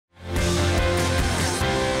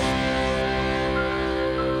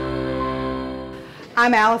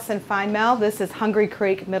I'm Allison Feinmel. This is Hungary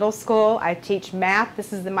Creek Middle School. I teach math.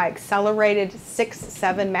 This is my accelerated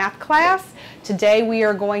 6-7 math class. Today we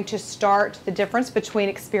are going to start the difference between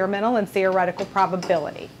experimental and theoretical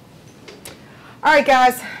probability. All right,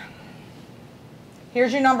 guys.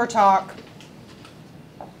 Here's your number talk.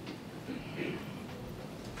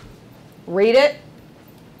 Read it.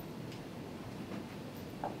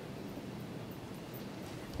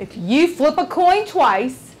 If you flip a coin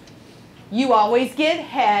twice, you always get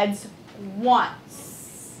heads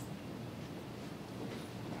once.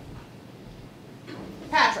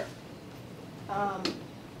 Patrick.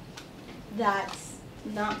 That's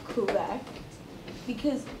not correct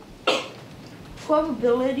because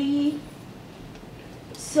probability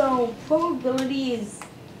is...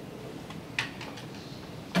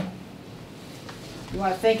 You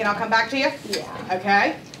want to think and I'll come back to you? Yeah.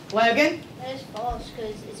 Okay. Logan? That is false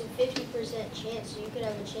because it's a 50% chance, so you could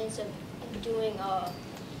have a chance of doing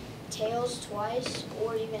tails twice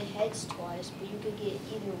or even heads twice, but you could get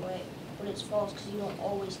either way. But it's false because you don't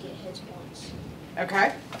always get heads once.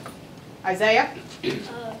 Okay. Isaiah? You could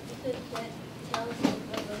get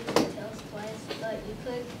tails twice, but you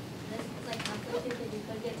could, it's like calculated because you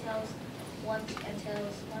could get tails once and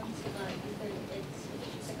tails once, but you could,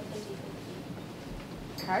 it's like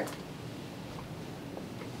a 50-50. Okay.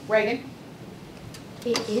 Reagan?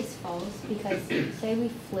 It is false because say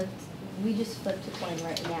we just flipped a coin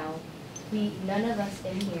right now. None of us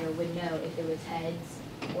in here would know if it was heads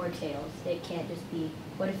or tails. It can't just be,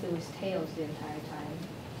 what if it was tails the entire time?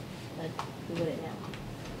 Like, we wouldn't know.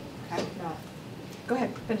 Okay. No. Go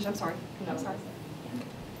ahead. Finish. I'm sorry. No. I'm sorry.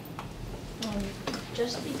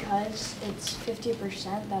 Just because it's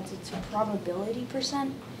 50%, that's its probability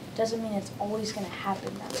percent, doesn't mean it's always going to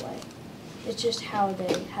happen that way. It's just how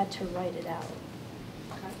they had to write it out.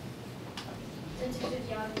 Okay. Since you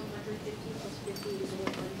did out 150 plus 50 is a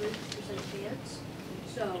 100% chance,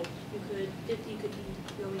 so 50 could be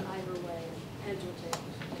going either way, heads or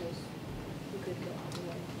tails, because you could go either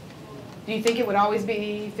way. Do you think it would always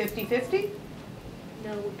be 50-50?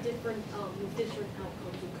 No, with different outcomes, it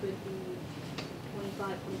could be 25,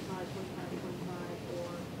 25, 25, 25, or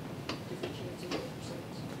different chances of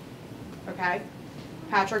percents. Okay.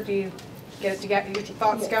 Patrick, do you get it together? Get your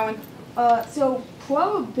thoughts going? So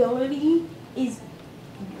probability is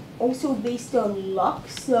also based on luck.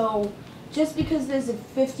 So just because there's a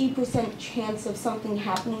 50% chance of something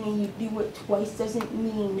happening and you do it twice doesn't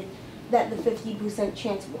mean that the 50%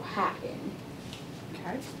 chance will happen.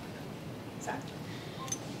 Okay. Zach?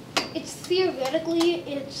 It's theoretically,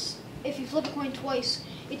 if you flip a coin twice,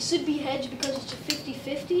 it should be heads because it's a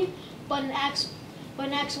 50-50, but in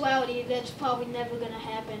actuality, that's probably never going to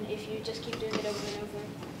happen if you just keep doing it over and over.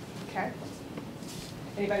 Okay.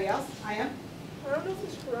 Anybody else? I am? I don't know if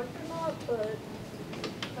it's correct or not, but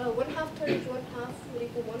 1/2 times 1/2 would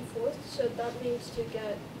equal 1/4. So that means to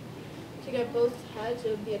get both heads, it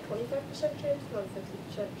would be a 25% chance, not a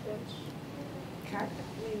 50% chance. Okay. I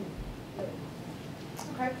mean, no.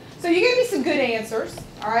 Okay. So you gave me some good answers.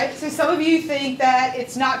 All right. So some of you think that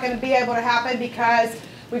it's not going to be able to happen because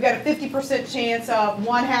we've got a 50% chance of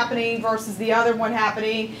one happening versus the other one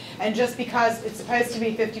happening, and just because it's supposed to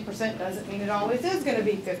be 50% doesn't mean it always is going to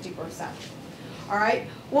be 50%. All right.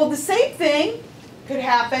 Well, the same thing could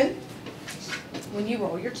happen when you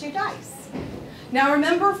roll your 2 dice. Now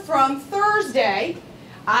remember from Thursday,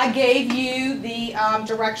 I gave you the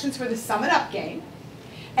directions for the Sum It Up game,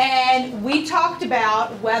 and we talked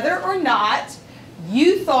about whether or not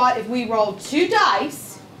you thought if we rolled 2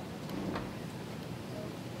 dice,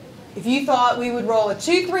 if you thought we would roll a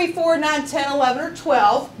 2, 3, 4, 9, 10, 11, or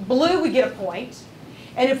 12, blue would get a point.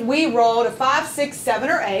 And if we rolled a 5, 6, 7,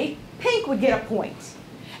 or 8, pink would get a point.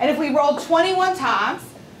 And if we rolled 21 times,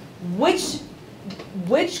 which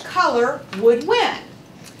color would win?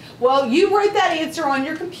 Well, you wrote that answer on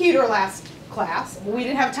your computer last class. We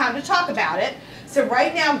didn't have time to talk about it. So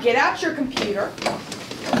right now, get out your computer.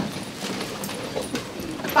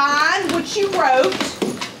 Find what you wrote.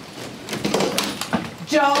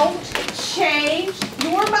 Don't change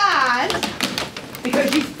your mind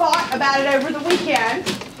because you thought about it over the weekend.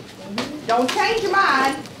 Don't change your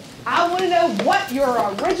mind. I want to know what your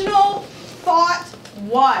original thought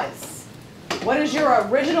was. What is your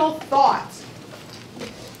original thought?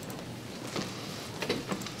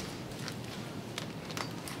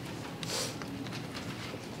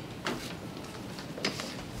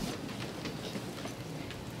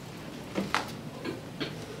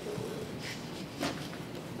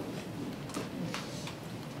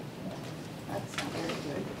 That's not very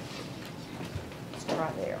good. Let's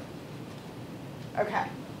try there. Okay.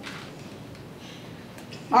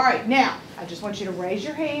 All right, now, I just want you to raise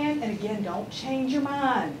your hand, and again, don't change your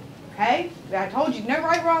mind, okay? I told you, no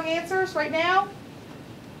right, wrong answers right now.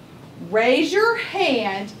 Raise your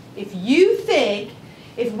hand if you think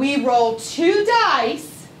if we roll 2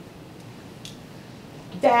 dice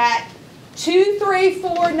that 2, 3,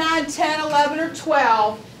 4, 9, 10, 11, or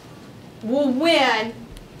 12 will win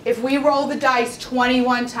if we roll the dice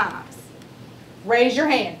 21 times. Raise your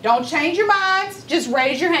hand. Don't change your minds, just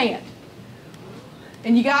raise your hand.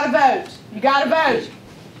 And you got to vote. You got to vote.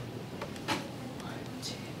 1,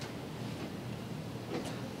 2, 3,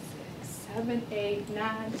 7, 8,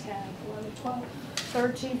 9, 10, 11, 12,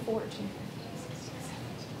 13, 14, 15, 16,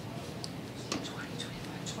 17, 18, 20,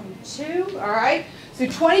 21, 22. All right. So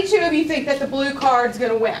 22 of you think that the blue card's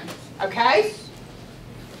going to win. Okay?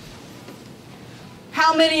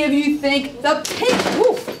 How many of you think the pink,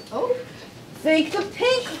 think the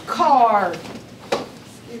pink card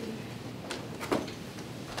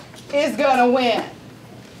is going to win?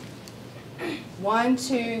 1,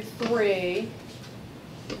 2, 3,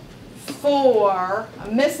 4.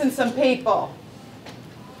 I'm missing some people.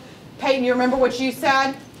 Peyton, you remember what you said?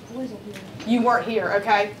 I wasn't here. You weren't here,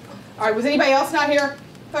 okay. All right, was anybody else not here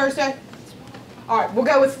Thursday? All right, we'll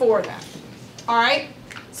go with 4 then. All right,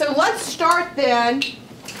 so let's start then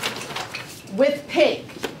with pink.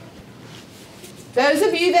 Those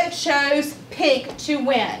of you that chose pink to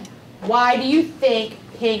win, why do you think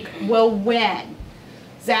pink will win?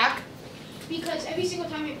 Zach? Because every single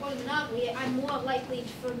time I play Monopoly, I'm more likely,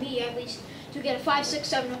 for me at least, to get a 5, 6,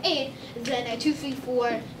 7, or 8 than a 2, 3,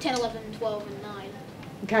 4, 10, 11, 12, and 9.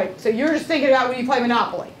 Okay, so you're just thinking about when you play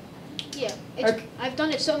Monopoly. Yeah, Okay. I've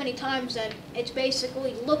done it so many times that it's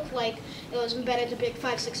basically looked like it was better to pick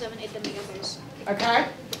 5, 6, 7, 8 than the others. Okay.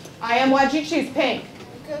 I am. Why'd you choose pink?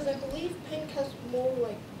 Because I believe pink has more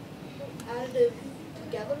like additive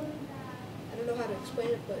together. I don't know how to explain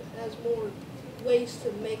it, but it has more ways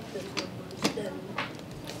to make the numbers than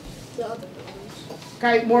the other numbers.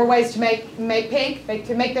 Okay, more ways to make pink,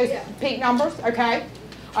 to make those pink numbers. Okay.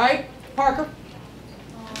 All right, Parker.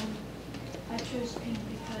 I chose pink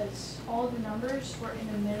because all the numbers were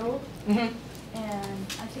in the middle, Mm-hmm. and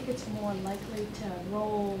I think it's more likely to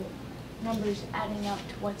roll numbers adding up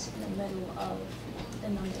to what's in the middle of the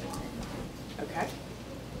numbers. Okay.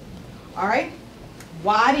 All right.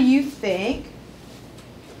 Why do you think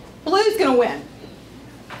blue's going to win?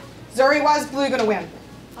 Zuri, why is blue going to win?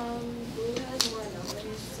 Blue has more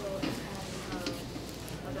numbers, so it has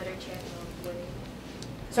a better chance of winning.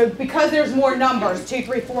 So because there's more numbers, 2,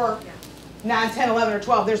 3, 4, 9, 10, 11, or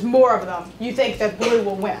 12, there's more of them, you think that blue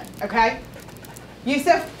will win, okay?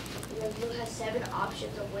 Yusuf? Blue has 7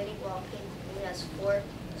 options of winning, while pink only has 4,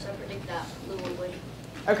 so I predict that blue will win.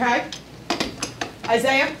 Okay.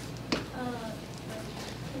 Isaiah?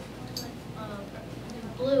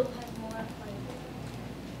 Blue has more like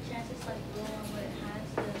chances like blue on what it has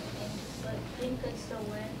than pink, but pink could still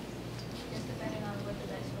win, just depending on what the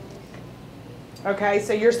dice rolls. Okay,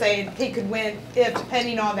 so you're saying pink could win if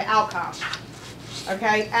depending on the outcome.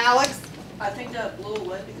 Okay, Alex? I think that blue will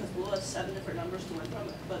win because blue has 7 different numbers to win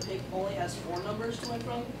from, but pink only has 4 numbers to win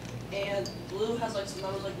from. And blue has like some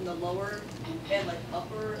numbers like in the lower and like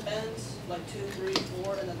upper ends, like 2, 3,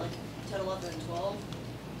 4, and then like 10, 11, and 12.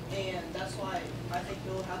 And that's why I think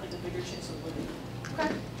blue will have like a bigger chance of winning.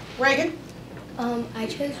 Okay. Reagan? I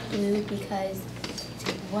chose blue because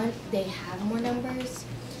one, they have more numbers,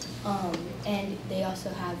 and they also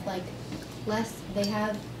have like less. They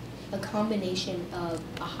have a combination of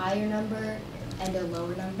a higher number and a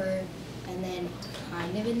lower number, and then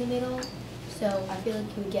kind of in the middle. So I feel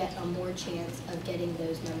like you would get a more chance of getting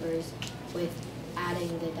those numbers with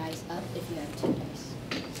adding the dice up if you have 2 dice.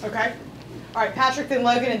 Okay. All right, Patrick, then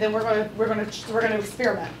Logan, and then we're gonna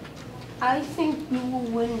experiment. I think blue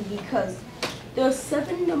will win because there are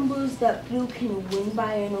 7 numbers that blue can win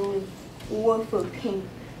by and only 4 for pink.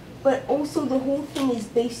 But also the whole thing is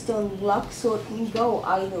based on luck, so it can go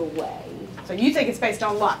either way. So you think it's based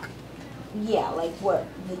on luck? Yeah, like what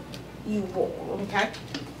you roll. Okay.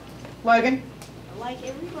 Logan? Like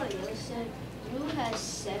everybody else said, blue has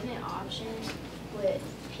 7 options, but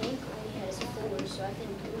pink only has 4, so I think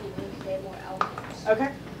blue will win because they have more outcomes.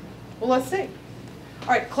 Okay. Well, let's see. All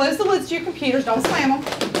right, close the lids to your computers. Don't slam them.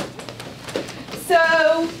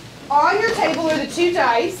 So on your table are the 2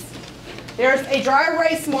 dice. There's a dry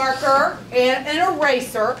erase marker and an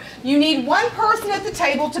eraser. You need one person at the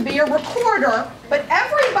table to be a recorder, but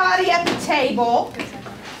everybody at the table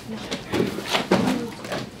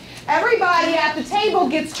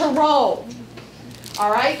gets to roll.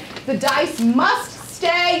 All right? The dice must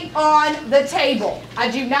stay on the table. I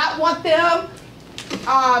do not want them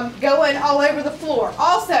going all over the floor.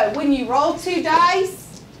 Also, when you roll 2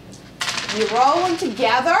 dice, you roll them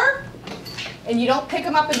together, and you don't pick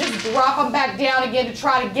them up and just drop them back down again to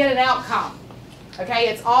try to get an outcome. Okay,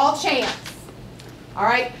 it's all chance. All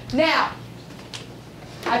right, now,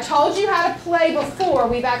 I told you how to play before.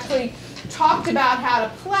 We've actually talked about how to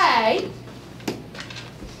play.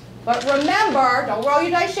 But remember, don't roll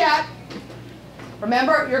your dice yet.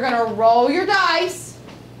 Remember, you're going to roll your dice.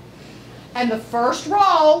 And the first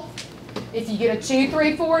roll, if you get a 2,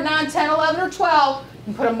 3, 4, 9, 10, 11, or 12,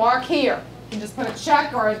 you put a mark here. You can just put a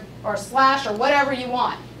check or a slash or whatever you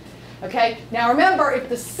want. Okay? Now remember, if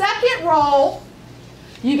the second roll,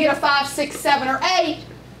 you get a 5, 6, 7, or 8,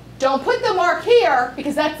 don't put the mark here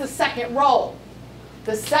because that's the second roll.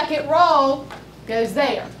 The second roll goes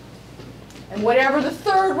there. And whatever the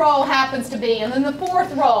third roll happens to be, and then the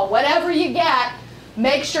fourth roll, whatever you get,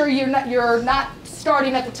 make sure you're not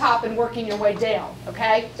starting at the top and working your way down.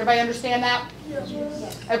 Okay? Does everybody understand that? Yes.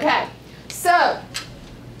 Okay. So,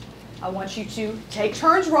 I want you to take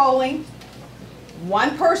turns rolling.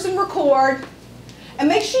 One person record. And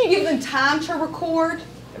make sure you give them time to record.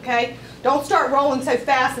 Okay? Don't start rolling so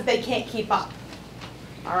fast that they can't keep up.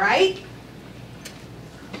 All right?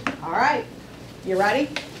 All right. You ready?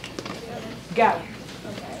 Go.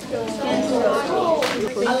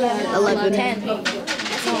 11. 10.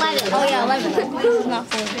 That's 11. Oh yeah, 11. It's not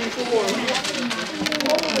 4.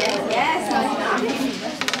 Yes.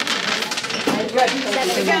 Good.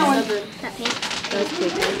 Keep going. That pink.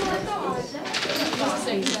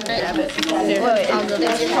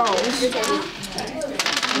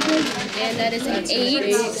 And that is an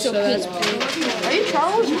 8. So that's pink. Are you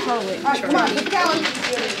Charles or Charlie? All right, come on. Keep going.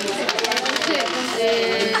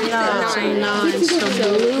 9. So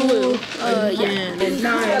blue again. 9.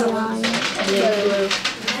 Blue.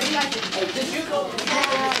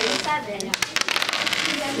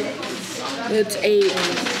 It's 8.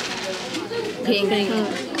 Pink.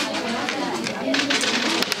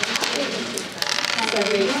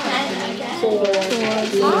 4.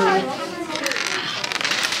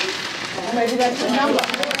 Maybe that's the number.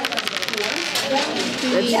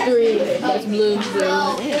 That's 3. That's blue.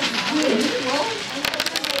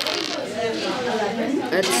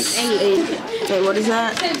 That's 8. Wait, what is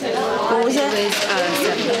that? What was it?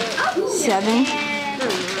 7.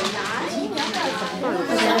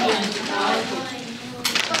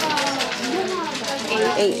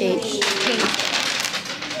 8.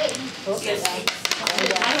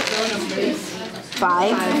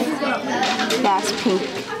 5. That's pink. 6.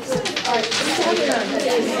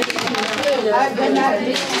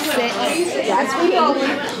 That's blue.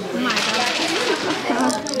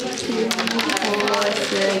 4,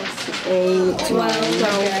 6, 8,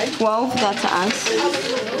 12. That's us.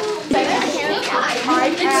 All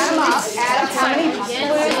right, add them up. Add up how many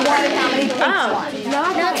blues won and how many pinks won. No,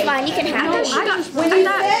 that's fine. You can have it. When you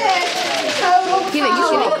finish, total Give it. You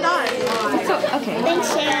should. Okay. Thanks,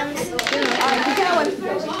 Sam. All right, keep going.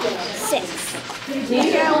 6.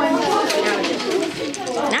 Keep going.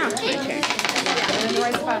 Now it's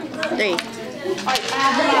my turn. 3. All right,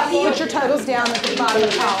 add them up. Put your totals down at the bottom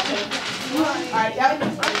of the column. All right, yep.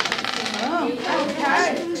 Oh,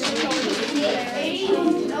 okay.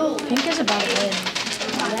 Pink is about good.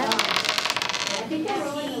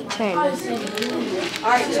 10. All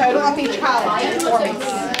right, total up each column for me.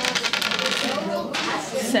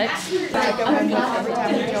 6. All right, go ahead and look every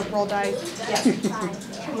time you roll dice. Yes.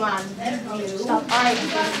 Come on. Stop. All right.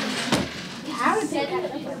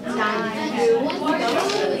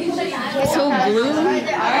 So blue.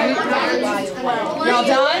 Y'all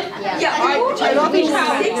done? Yeah. All right, total up each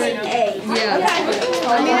column. Yeah. I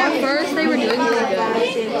mean, at first they were doing pretty good.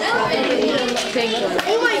 Pink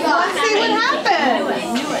one. Let's see what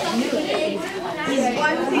happened.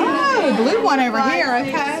 Oh, blue one over here,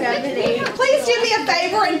 okay. Please do me a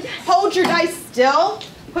favor and hold your dice still.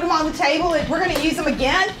 Put them on the table. We're going to use them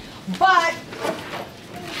again, but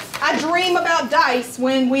I dream about dice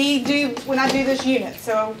when I do this unit,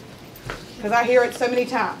 so because I hear it so many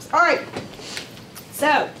times. All right.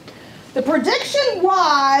 So the prediction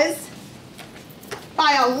was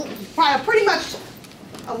by a pretty much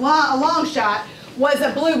a long shot was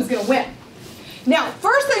that blue was going to win. Now,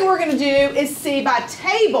 first thing we're going to do is see by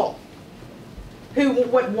table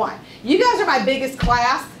what won. You guys are my biggest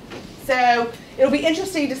class, so it'll be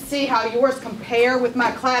interesting to see how yours compare with my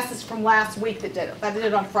classes from last week that did it. I did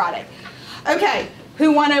it on Friday. Okay,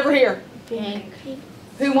 who won over here? Pink.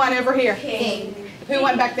 Who won over here? Pink. Who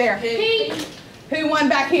won back there? Pink. Who won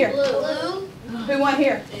back here? Blue. Who won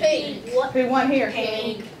here? Pink. Who won here?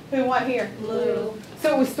 Pink. Who won here? Blue.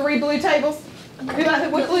 So it was 3 blue tables?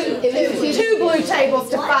 What blue? 2 blue tables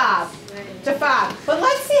to 5. But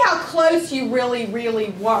let's see how close you really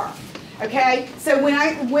were. Okay? So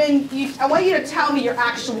I want you to tell me your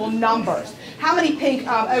actual numbers. How many pink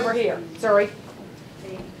over here? Sorry.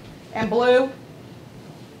 And blue?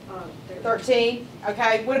 13.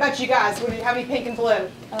 Okay. What about you guys? How many pink and blue?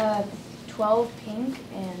 12 pink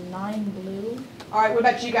and 9 blue. All right. What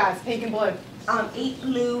about you guys? Pink and blue. 8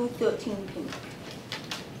 blue, 13 pink.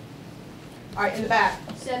 All right. In the back.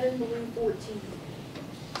 7 blue, 14.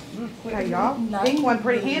 Okay, y'all. Pink one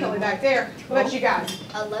pretty handily back there. What about you guys?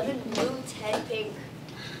 11 blue, 10 pink.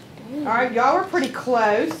 All right. Y'all were pretty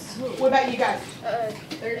close. What about you guys?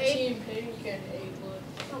 13 pink and 8 blue.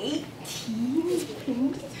 18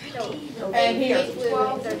 pink. And here.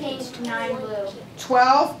 12 pink, 9 blue.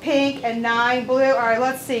 12 pink and 9 blue. All right,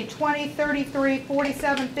 let's see. 20, 33,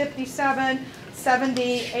 47, 57, 70,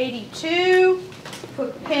 82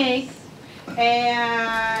 pink,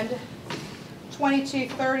 and 22,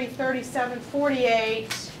 30, 37,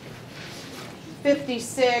 48,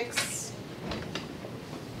 56,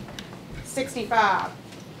 65.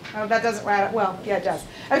 Oh, that doesn't add up. Well, yeah, it does.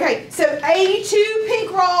 Okay, so 82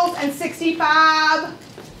 pink rolls and 65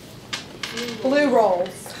 blue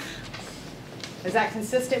rolls. Is that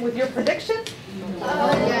consistent with your prediction?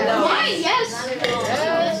 Yes.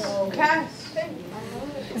 Okay.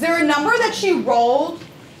 Is there a number that you rolled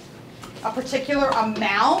a particular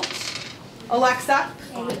amount? Alexa,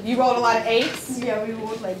 you rolled a lot of 8s? Yeah, we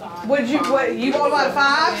rolled like You rolled a lot of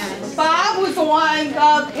 5s? 5 was the one,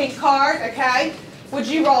 the pink card, okay. Would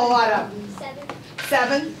you roll a lot of?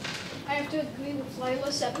 7. I have to agree with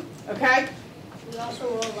Lila, 7. Okay. We also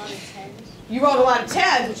roll a lot of 10s. You rolled a lot of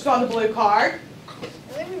 10s, which is on the blue card.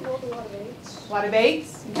 I think we rolled a lot of 8s. A lot of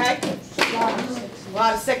 8s, okay. A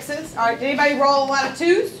lot of 6s. All right, did anybody roll a lot of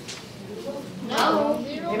 2s? No.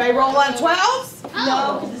 Anybody roll a lot of 12s?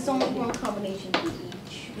 No, because it's only one combination of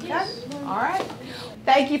each. Okay. All right.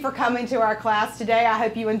 Thank you for coming to our class today. I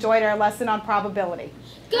hope you enjoyed our lesson on probability.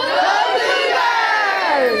 Go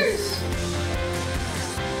Cougars!